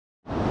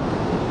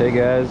Hey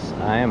guys,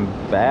 I am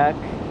back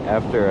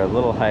after a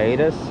little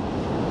hiatus.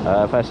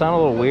 If I sound a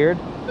little weird,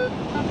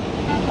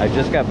 I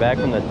just got back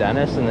from the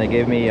dentist and they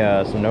gave me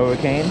some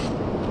Novocaine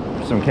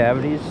for some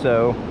cavities,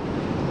 so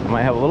I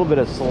might have a little bit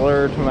of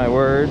slur to my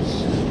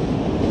words,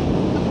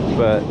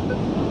 but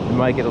it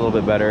might get a little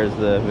bit better as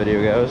the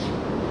video goes.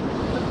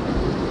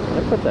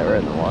 I put that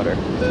right in the water.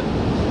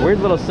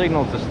 Weird little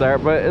signal to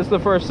start, but it's the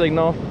first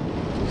signal,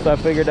 so I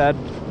figured I'd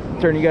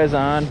turn you guys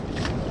on.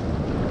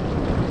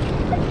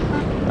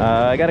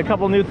 I got a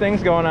couple new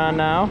things going on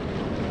now.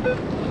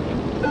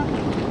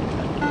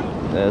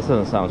 This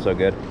doesn't sound so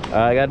good.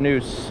 I got a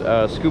new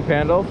scoop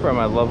handle from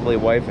my lovely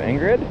wife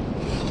Ingrid.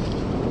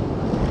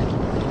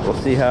 We'll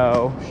see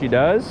how she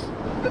does.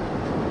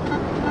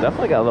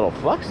 Definitely got a little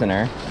flux in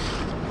her.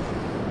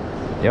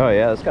 Oh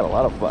yeah, it's got a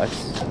lot of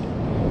flux.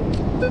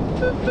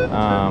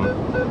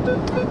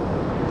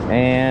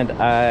 And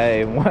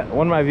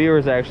one of my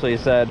viewers actually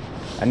said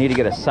I need to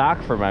get a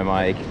sock for my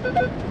mic.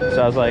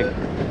 So I was like,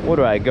 what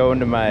do I go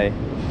into my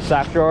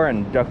sock drawer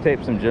and duct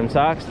tape some gym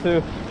socks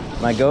to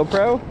my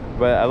GoPro?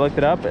 But I looked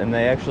it up and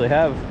they actually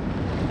have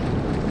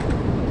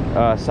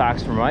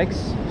socks for mics,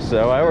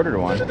 so I ordered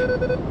one.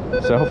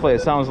 So hopefully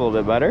it sounds a little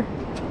bit better.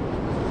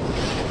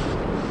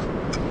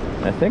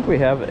 I think we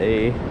have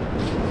a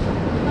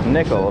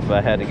nickel, if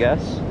I had to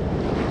guess.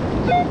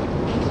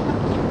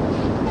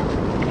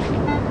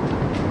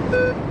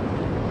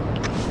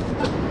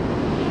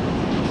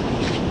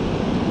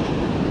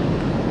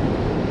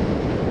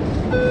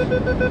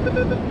 I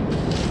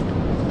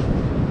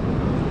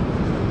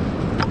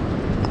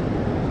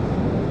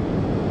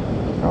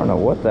don't know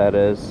what that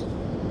is.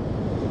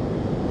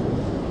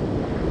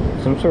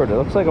 Some sort of, it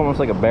looks like almost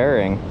like a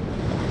bearing.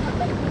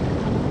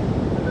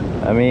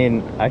 I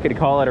mean, I could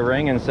call it a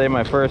ring and say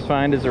my first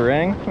find is a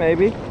ring,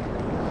 maybe.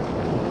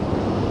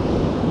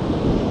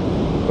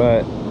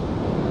 But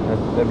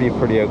that'd be a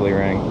pretty ugly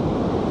ring.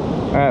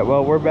 Alright,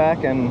 well, we're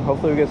back and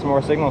hopefully we get some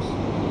more signals.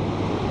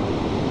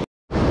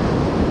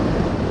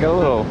 Got a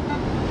little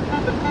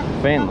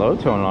faint low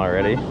tone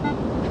already,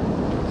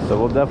 so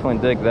we'll definitely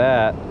dig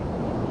that.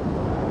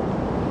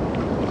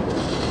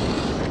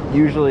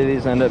 Usually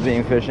these end up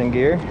being fishing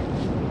gear.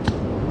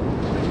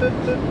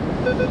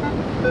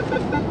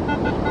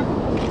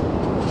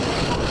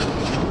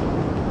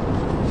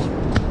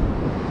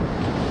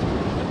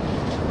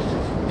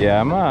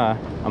 Yeah,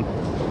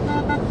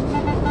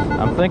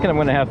 I'm thinking I'm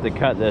gonna have to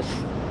cut this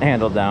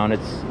handle down.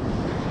 It's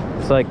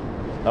like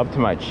up to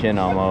my chin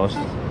almost.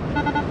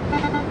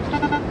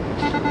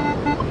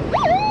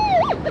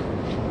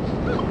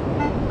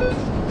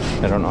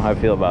 I don't know how I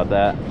feel about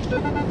that.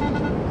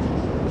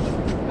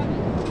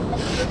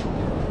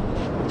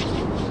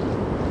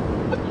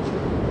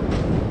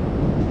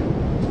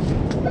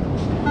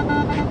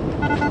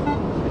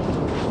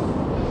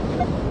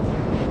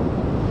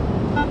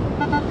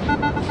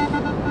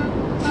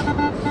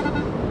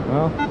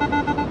 Well,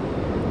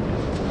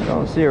 I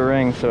don't see a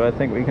ring, so I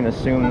think we can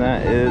assume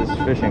that is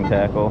fishing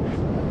tackle.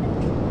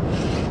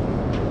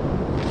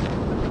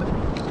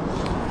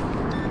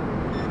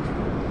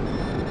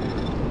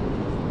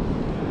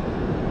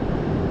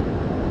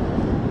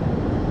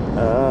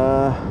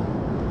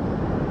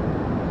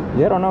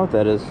 Yeah, I don't know what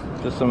that is.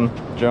 Just some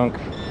junk.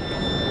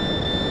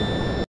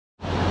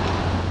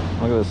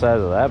 Look at the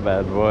size of that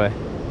bad boy.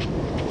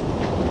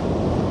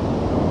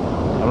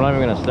 I'm not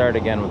even gonna start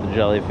again with the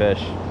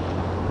jellyfish.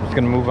 I'm just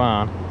gonna move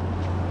on.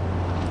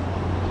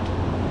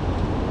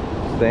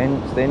 Stay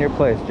in your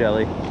place,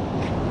 jelly.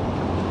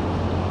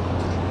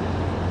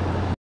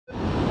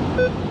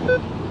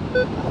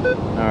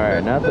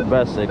 Alright, not the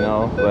best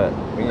signal, but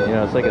you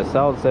know, it's like a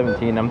solid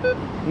 17. I'm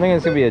thinking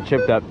it's gonna be a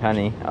chipped up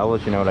penny. I'll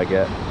let you know what I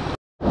get.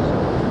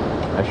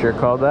 I sure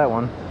called that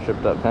one.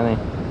 Chipped up penny.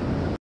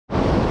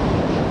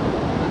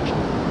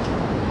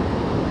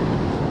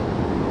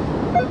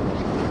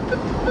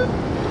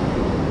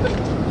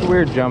 It's a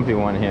weird jumpy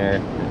one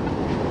here.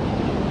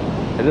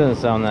 It doesn't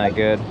sound that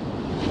good.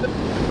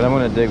 But I'm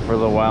gonna dig for a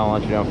little while and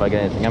let you know if I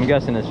get anything. I'm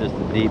guessing it's just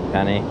a deep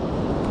penny.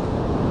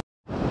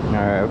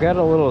 Alright, I've got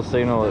a little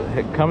signal.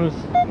 It comes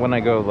when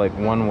I go like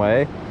one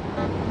way.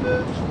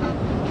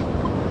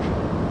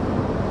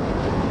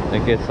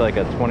 It gets like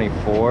a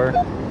 24.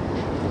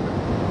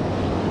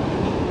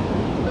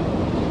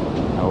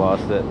 I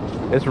lost it.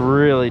 It's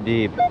really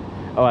deep.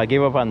 Oh, I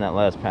gave up on that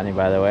last penny,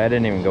 by the way. I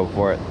didn't even go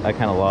for it. I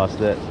kind of lost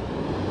it.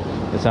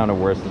 It sounded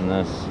worse than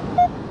this.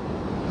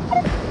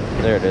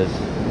 There it is.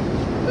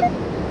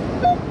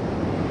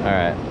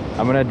 Alright,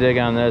 I'm gonna dig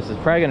on this. It's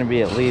probably gonna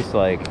be at least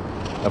like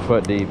a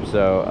foot deep,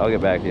 so I'll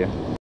get back to you.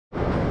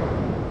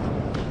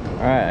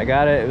 Alright, I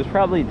got it. It was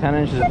probably 10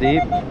 inches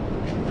deep.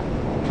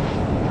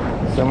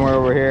 Somewhere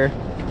over here.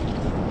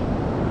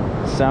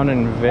 It's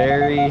sounding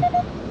very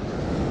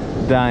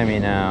dimey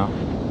now.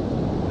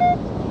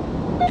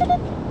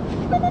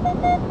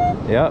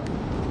 Yep,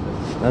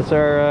 that's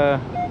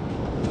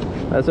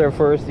our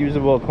first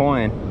usable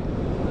coin.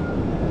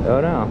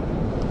 Oh no,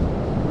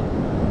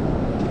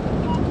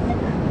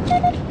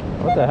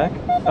 What the heck?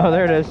 Oh,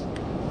 there it is.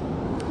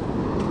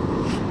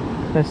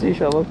 That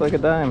seashell looked like a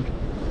dime.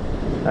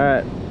 All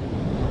right,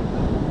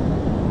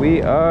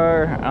 we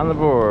are on the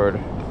board.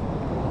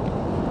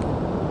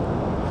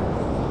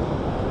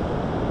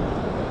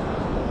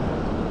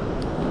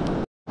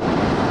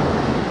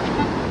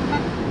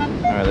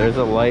 All right, there's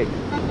a light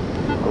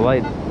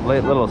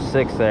little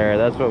 6 there.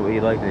 That's what we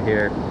like to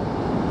hear.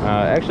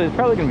 Actually, it's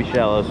probably gonna be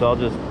shallow, so I'll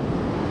just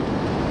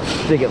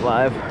dig it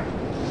live.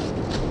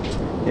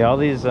 Yeah, all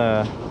these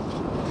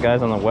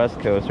guys on the West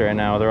Coast right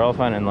now, they're all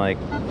finding like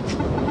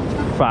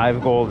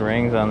 5 gold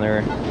rings on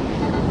their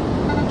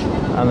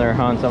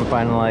hunts. I'm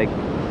finding like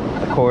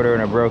a quarter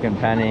and a broken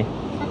penny.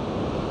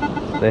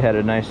 They had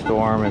a nice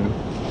storm and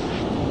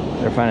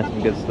they're finding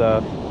some good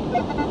stuff.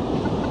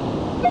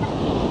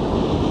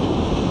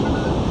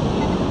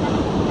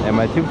 And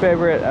my 2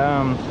 favorite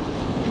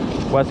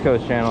West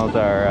Coast channels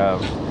are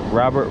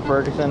Robert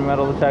Ferguson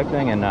Metal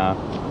Detecting and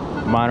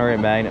Monterey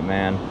Magnet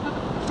Man.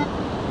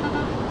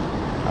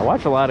 I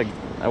watch a lot of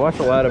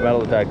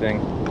metal detecting.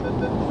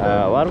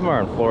 A lot of them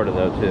are in Florida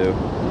though too.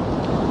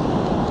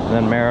 And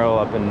then Merrill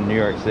up in New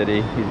York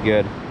City, he's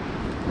good.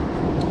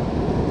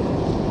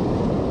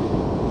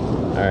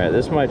 All right,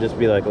 this might just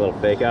be like a little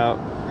fake out.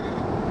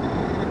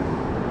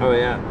 Oh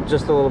yeah,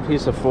 just a little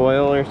piece of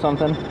foil or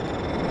something.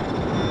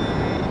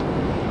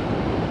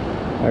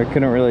 I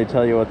couldn't really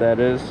tell you what that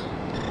is.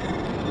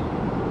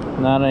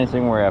 Not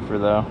anything we're after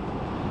though.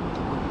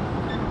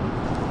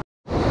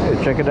 Hey,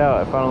 check it out,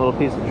 I found a little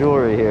piece of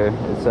jewelry here.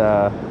 It's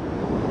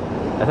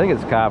I think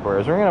it's copper.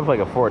 It's ringing up like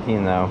a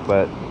 14 though,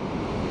 but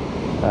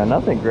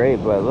nothing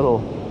great, but a little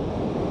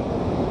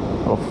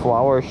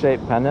flower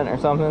shaped pendant or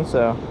something.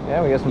 So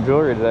yeah, we got some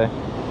jewelry today.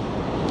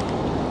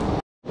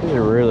 These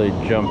are really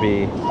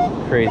jumpy,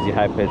 crazy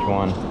high pitched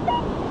one.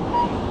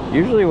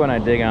 Usually when I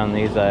dig on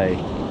these, I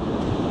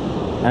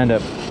end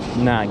up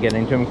not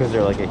getting to them because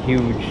they're like a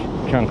huge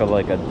chunk of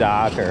like a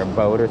dock or a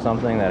boat or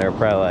something that are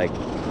probably like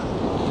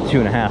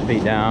 2.5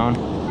 feet down.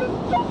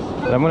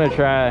 But I'm gonna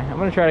try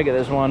to get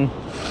this one.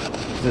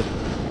 It's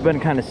been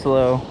kind of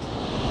slow,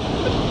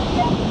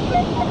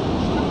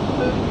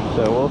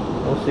 so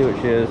we'll see what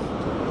she is.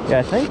 Yeah,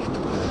 I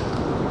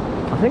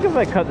think if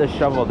I cut this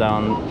shovel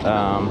down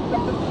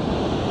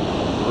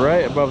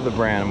right above the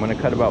brand, I'm gonna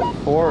cut about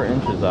 4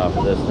 inches off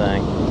of this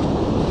thing.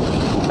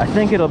 I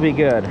think it'll be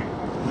good,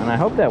 and I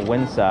hope that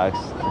windsock's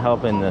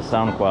helping the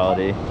sound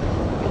quality.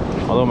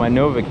 Although my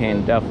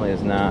Novocaine definitely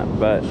is not,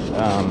 but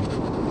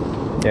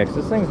yeah, because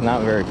this thing's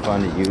not very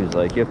fun to use.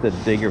 Like, you have to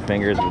dig your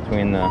fingers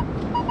between the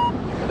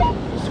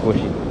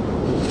squishy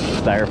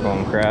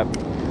styrofoam crap.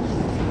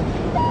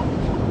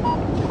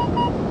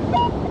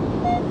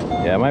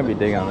 Yeah, I might be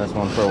digging on this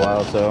one for a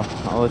while, so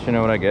I'll let you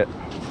know what I get.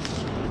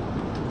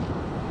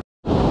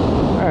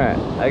 Alright,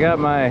 I got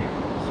my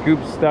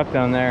scoop stuck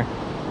down there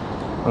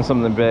on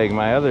something big.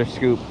 My other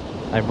scoop,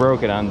 I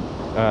broke it on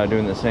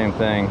doing the same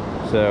thing.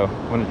 So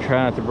I'm going to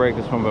try not to break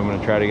this one, but I'm going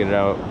to try to get it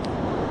out.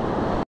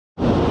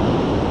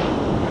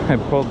 I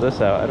pulled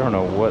this out. I don't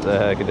know what the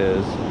heck it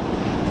is.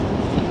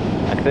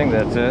 I think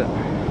that's it.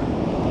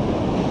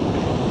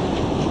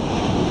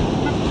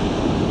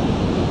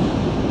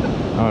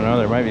 Oh no,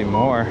 there might be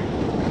more.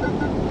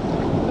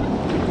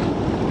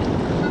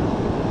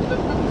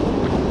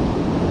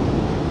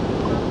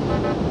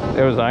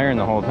 It was iron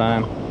the whole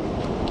time.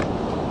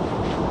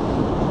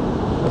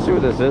 Let's see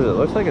what this is. It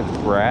looks like it's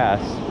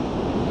brass.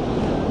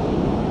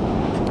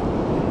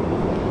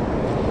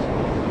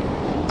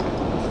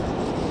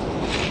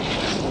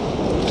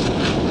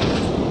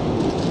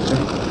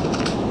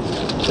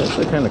 It's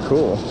actually kind of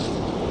cool.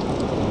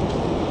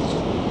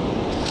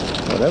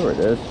 Whatever it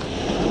is.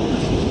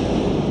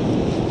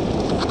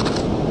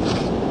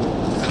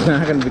 It's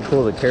not going to be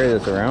cool to carry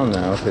this around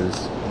now,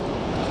 because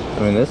I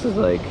mean, this is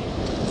like,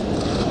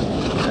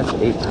 that's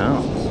 8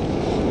 pounds.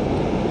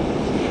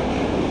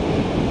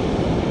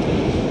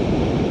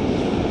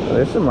 Well,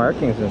 there's some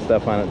markings and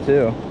stuff on it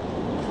too.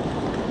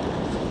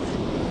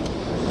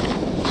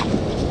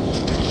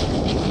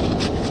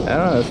 I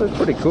don't know, this looks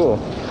pretty cool.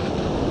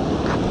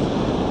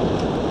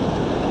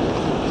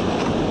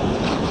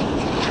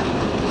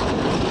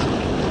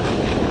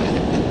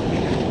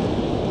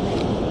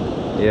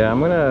 Yeah,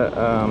 I'm gonna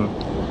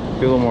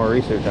do a little more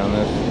research on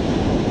this,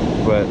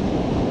 but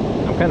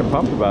I'm kind of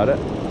pumped about it.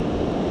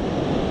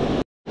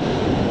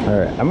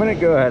 Alright, I'm gonna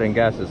go ahead and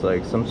guess it's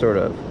like some sort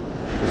of,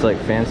 it's like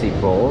fancy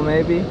bowl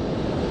maybe,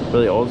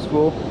 really old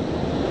school.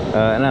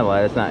 And I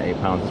lied, it's not 8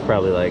 pounds, it's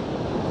probably like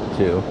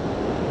 2,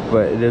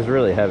 but it is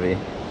really heavy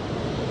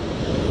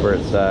for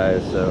its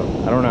size, so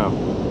I don't know.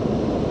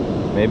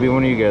 Maybe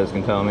one of you guys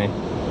can tell me.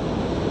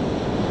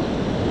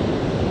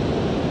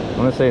 I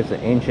want to say it's an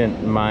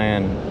ancient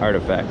Mayan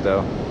artifact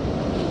though.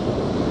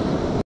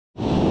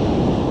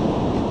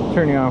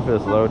 Turn you on for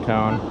this low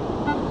tone.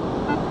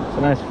 It's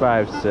a nice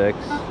 5-6.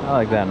 I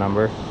like that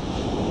number.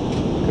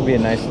 Could be a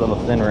nice little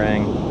thin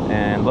ring.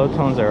 And low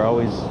tones are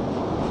always,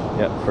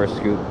 yep, first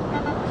scoop.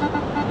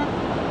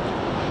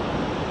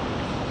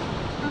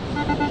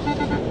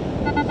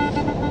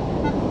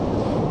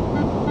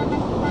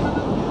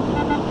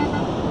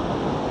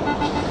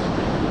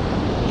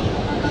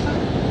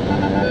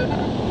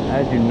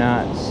 I do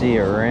not see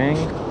a ring.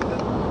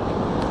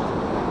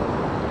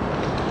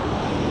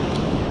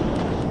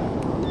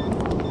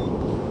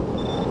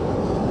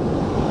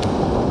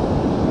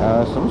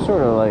 Some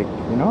sort of like,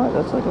 you know what?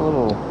 That's like a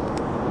little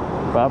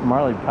Bob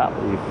Marley pot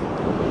leaf.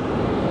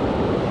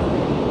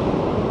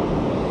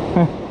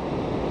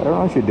 I don't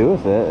know what you do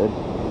with it.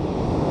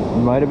 It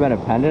might have been a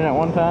pendant at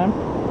one time.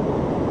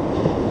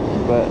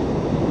 But,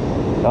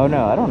 oh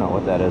no, I don't know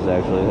what that is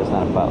actually. That's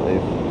not a pot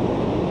leaf.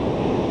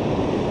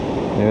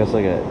 Maybe it's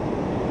like a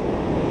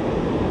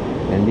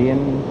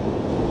Indian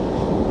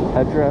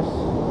headdress.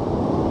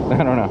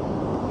 I don't know.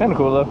 Kind of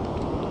cool though.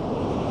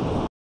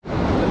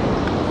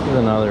 This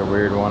is another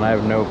weird one. I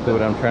have no clue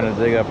what I'm trying to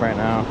dig up right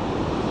now.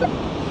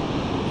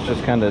 It's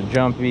just kind of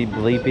jumpy,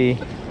 bleepy.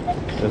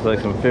 There's like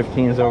some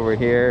 15s over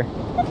here.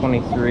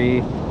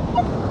 23.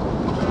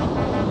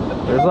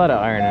 There's a lot of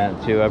iron in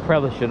it too. I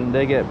probably shouldn't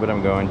dig it, but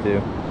I'm going to.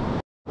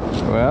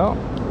 Well,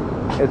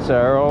 it's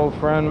our old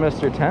friend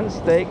Mr. Tent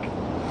Steak.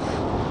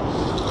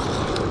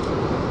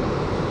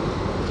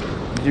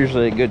 There's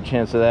usually a good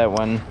chance of that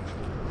when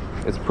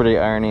it's pretty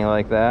irony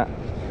like that.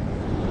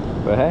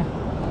 But hey,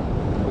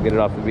 we'll get it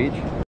off the beach.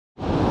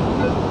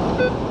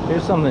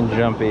 Here's something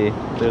jumpy.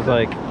 There's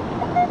like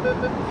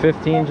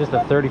 15, just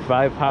a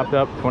 35 popped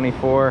up,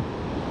 24.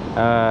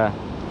 I'm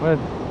gonna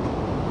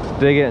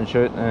dig it and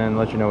show it and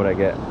let you know what I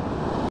get.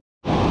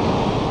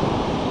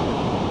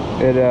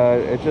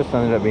 It just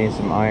ended up being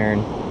some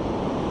iron,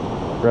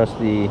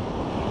 rusty.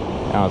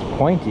 Now it's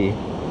pointy,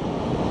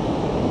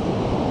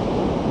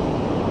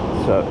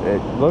 so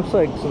it looks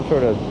like some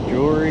sort of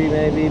jewelry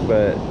maybe,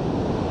 but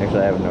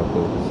actually I have no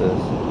clue what this is.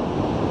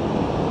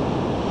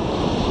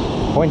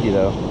 Pointy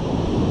though.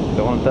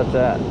 Don't want to touch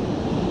that.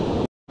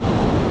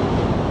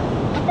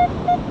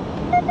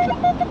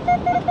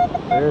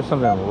 There's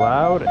something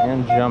loud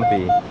and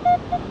jumpy.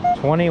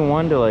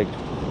 21 to like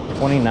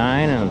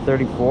 29 and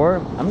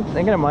 34. I'm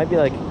thinking it might be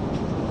like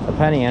a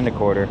penny and a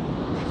quarter.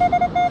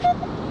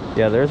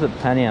 Yeah, there's a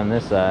penny on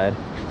this side.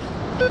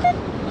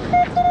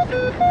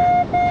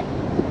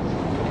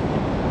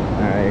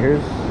 Alright,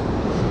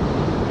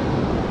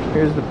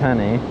 here's the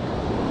penny.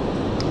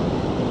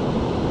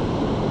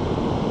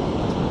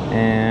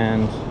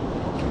 And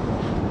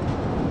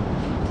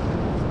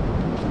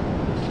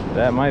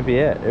that might be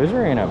it. It was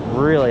ringing up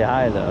really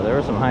high though. There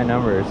were some high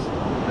numbers.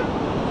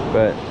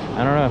 But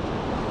I don't know.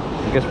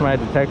 I guess my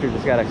detector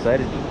just got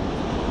excited.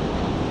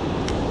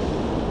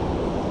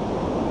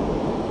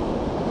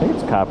 I think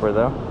it's copper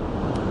though.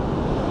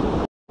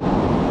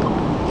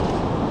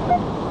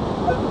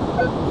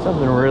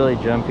 Something really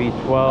jumpy.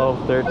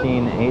 12,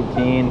 13,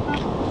 18,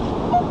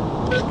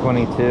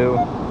 22.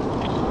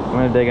 I'm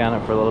gonna dig on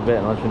it for a little bit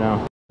and let you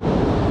know.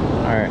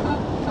 Alright.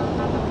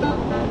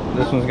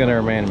 This one's gonna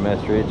remain a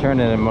mystery. It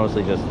turned into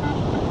mostly just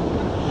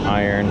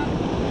iron.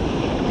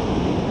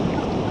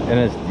 And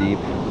it's deep.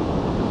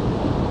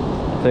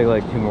 I'll take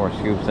like 2 more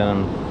scoops and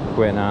I'm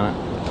quitting on it.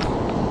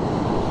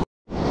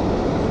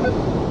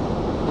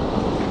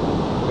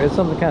 We had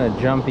something kind of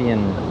jumpy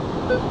and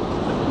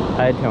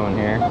high tone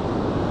here.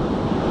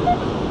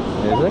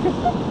 There's like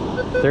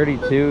a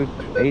 32,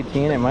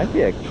 18. It might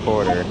be a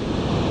quarter.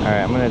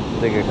 Alright, I'm gonna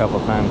dig a couple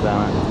times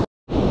on it.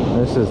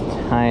 This is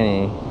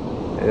tiny.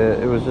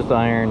 It was just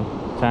iron,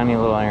 tiny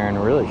little iron,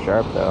 really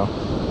sharp though.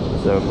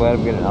 So glad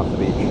I'm getting it off the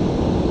beach.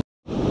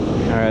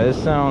 Alright, this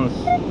sounds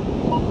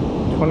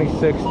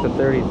 26 to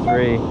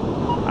 33.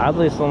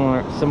 Oddly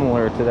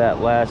similar to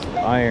that last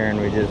iron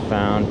we just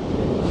found.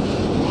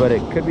 But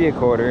it could be a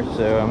quarter,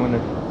 so I'm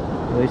gonna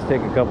at least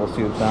take a couple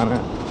scoops on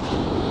it.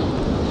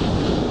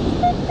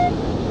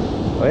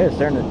 Oh yeah, it's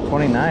starting at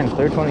 29,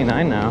 clear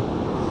 29 now.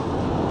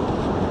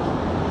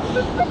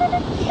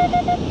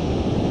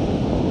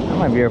 That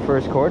might be our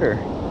first quarter.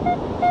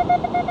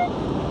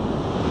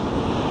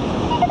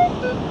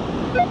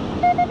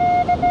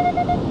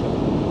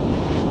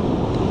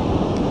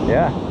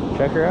 Yeah,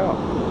 check her out.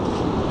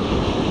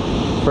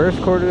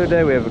 First quarter of the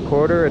day. We have a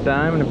quarter, a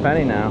dime, and a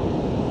penny now.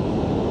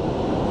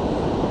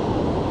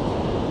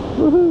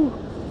 Woohoo!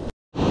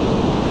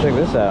 Check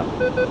this out.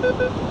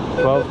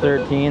 12,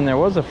 13. There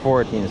was a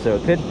 14, so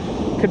it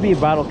could be a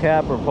bottle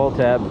cap or pull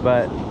tab,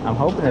 but I'm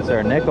hoping it's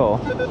our nickel,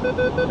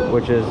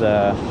 which is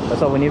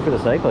that's all we need for the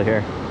cycle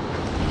here.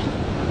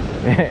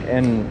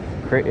 And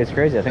it's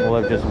crazy. I think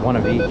we'll have just one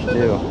of each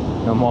too,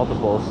 no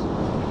multiples.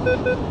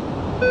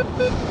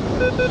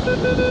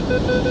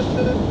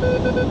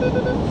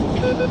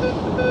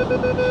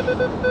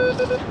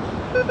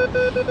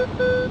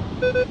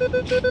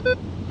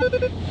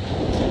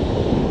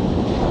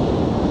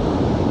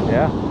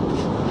 Yeah.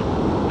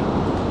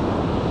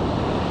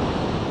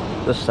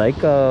 The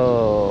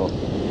cycle.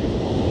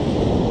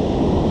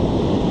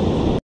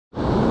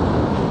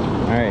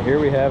 Alright, here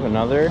we have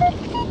another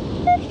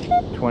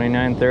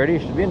 29.30.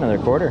 Should be another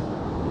quarter.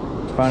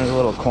 Found a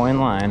little coin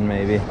line,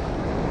 maybe.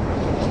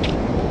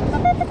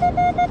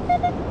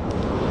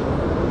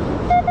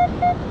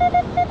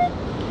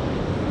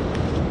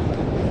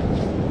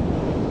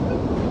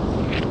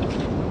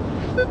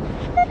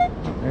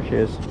 There she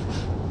is.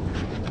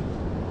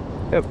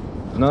 Yep,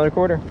 Another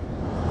quarter.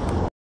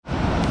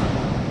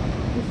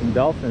 There's some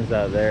dolphins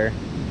out there. I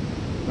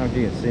don't know if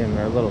you can see them,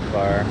 they're a little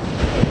far.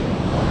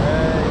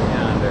 Right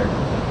yonder.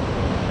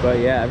 But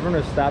yeah, everyone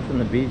was stopped on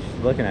the beach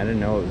looking. I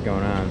didn't know what was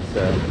going on,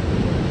 so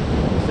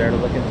I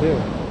started looking too.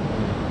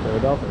 There were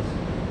dolphins.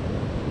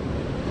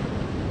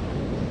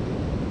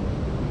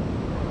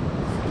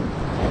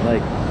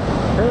 Like,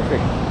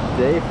 perfect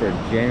day for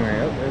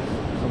January. Oh, there's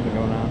something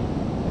going on.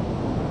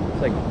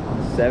 It's like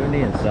 70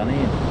 and sunny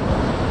in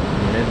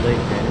mid-late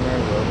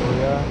January, wherever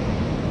we are.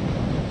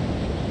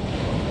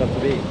 Tough to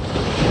beat.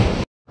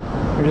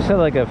 We just had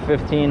like a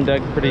 15,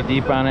 dug pretty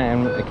deep on it,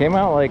 and it came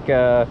out like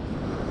I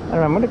don't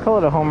know, I'm gonna call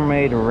it a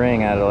homemade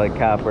ring out of like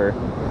copper.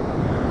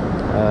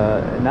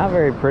 Not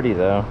very pretty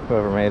though,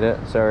 whoever made it,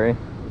 sorry.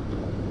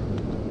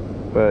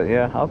 But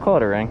yeah, I'll call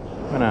it a ring.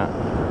 Why not?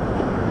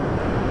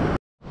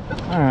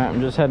 Alright,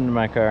 I'm just heading to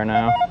my car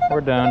now.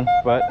 We're done,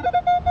 but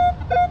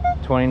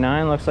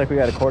 29, looks like we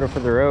got a quarter for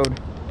the road.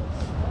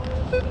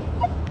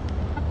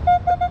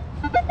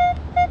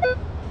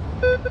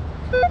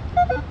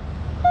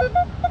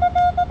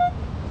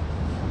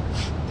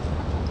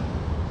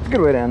 It's a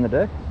good way to end the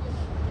day.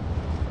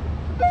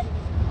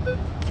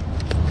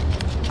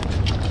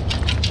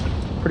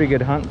 Pretty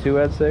good hunt too,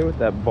 I'd say, with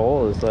that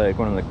bowl. Is like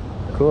one of the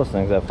coolest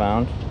things I've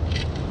found.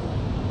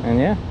 And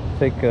yeah,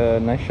 take a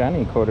nice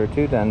shiny quarter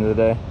too at the end of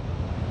the day.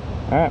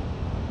 Alright,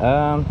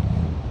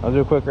 I'll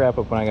do a quick wrap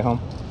up when I get home.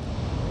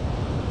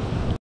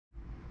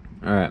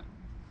 Alright,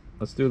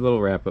 let's do a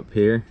little wrap up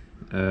here.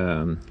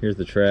 Here's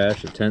the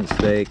trash, a tent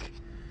stake,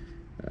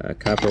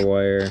 copper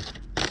wire,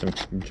 some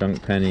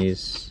junk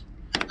pennies,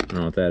 I don't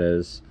know what that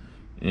is,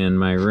 and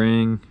my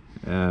ring.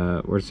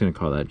 We're just gonna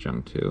call that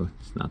junk too,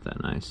 it's not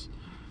that nice.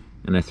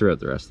 And I threw out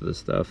the rest of this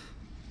stuff.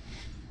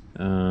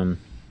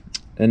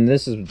 And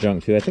this is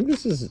junk too. I think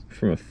this is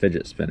from a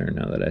fidget spinner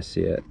now that I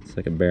see it. It's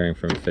like a bearing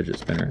from a fidget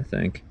spinner, I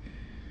think.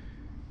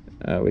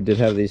 We did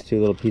have these two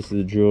little pieces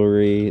of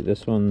jewelry.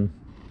 This one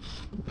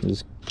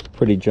is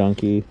pretty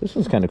junky. This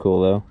one's kind of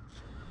cool though.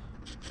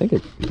 I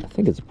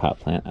think it's a pot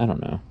plant. I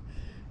don't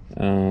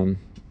know.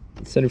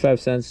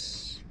 75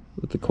 cents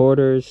with the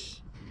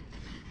quarters,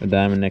 a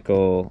dime, a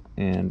nickel,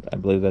 and I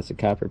believe that's a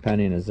copper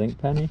penny and a zinc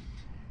penny.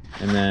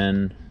 And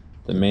then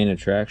the main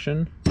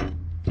attraction,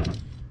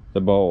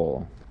 the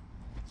bowl.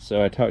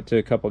 So I talked to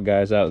a couple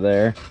guys out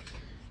there.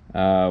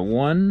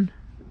 One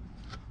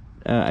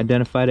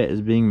identified it as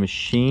being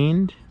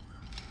machined.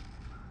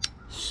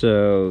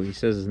 So he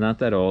says it's not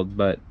that old,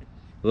 but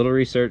a little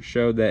research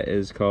showed that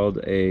is called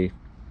a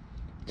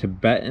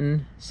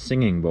Tibetan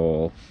singing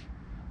bowl.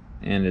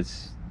 And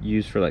it's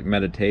used for like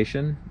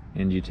meditation.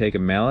 And you take a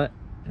mallet.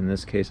 In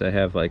this case I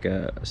have like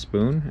a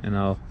spoon, and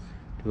I'll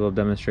do a little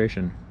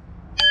demonstration.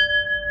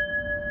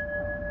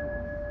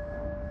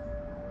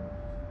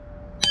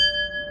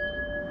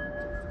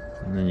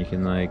 And then you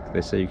can, like, they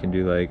say you can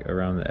do like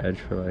around the edge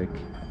for like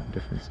a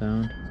different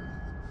sound.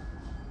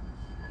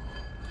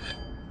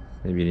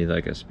 Maybe you need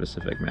like a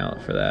specific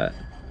mallet for that.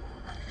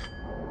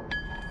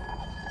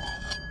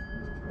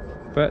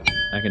 But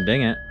I can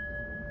ding it.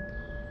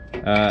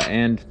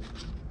 And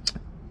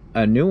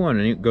a new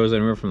one goes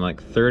anywhere from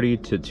like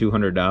 $30 to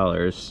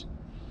 $200.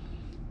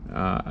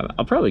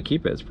 I'll probably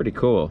keep it, it's pretty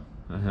cool.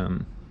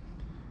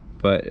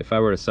 But if I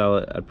were to sell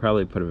it, I'd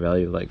probably put a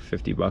value of like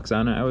 50 bucks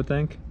on it, I would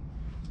think.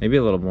 Maybe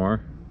a little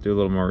more, do a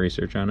little more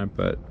research on it,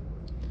 but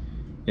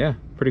yeah,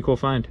 pretty cool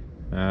find.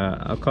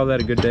 I'll call that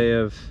a good day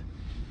of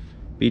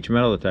beach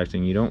metal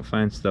detecting. You don't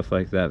find stuff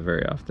like that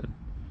very often.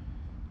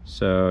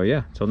 So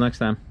yeah, till next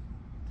time.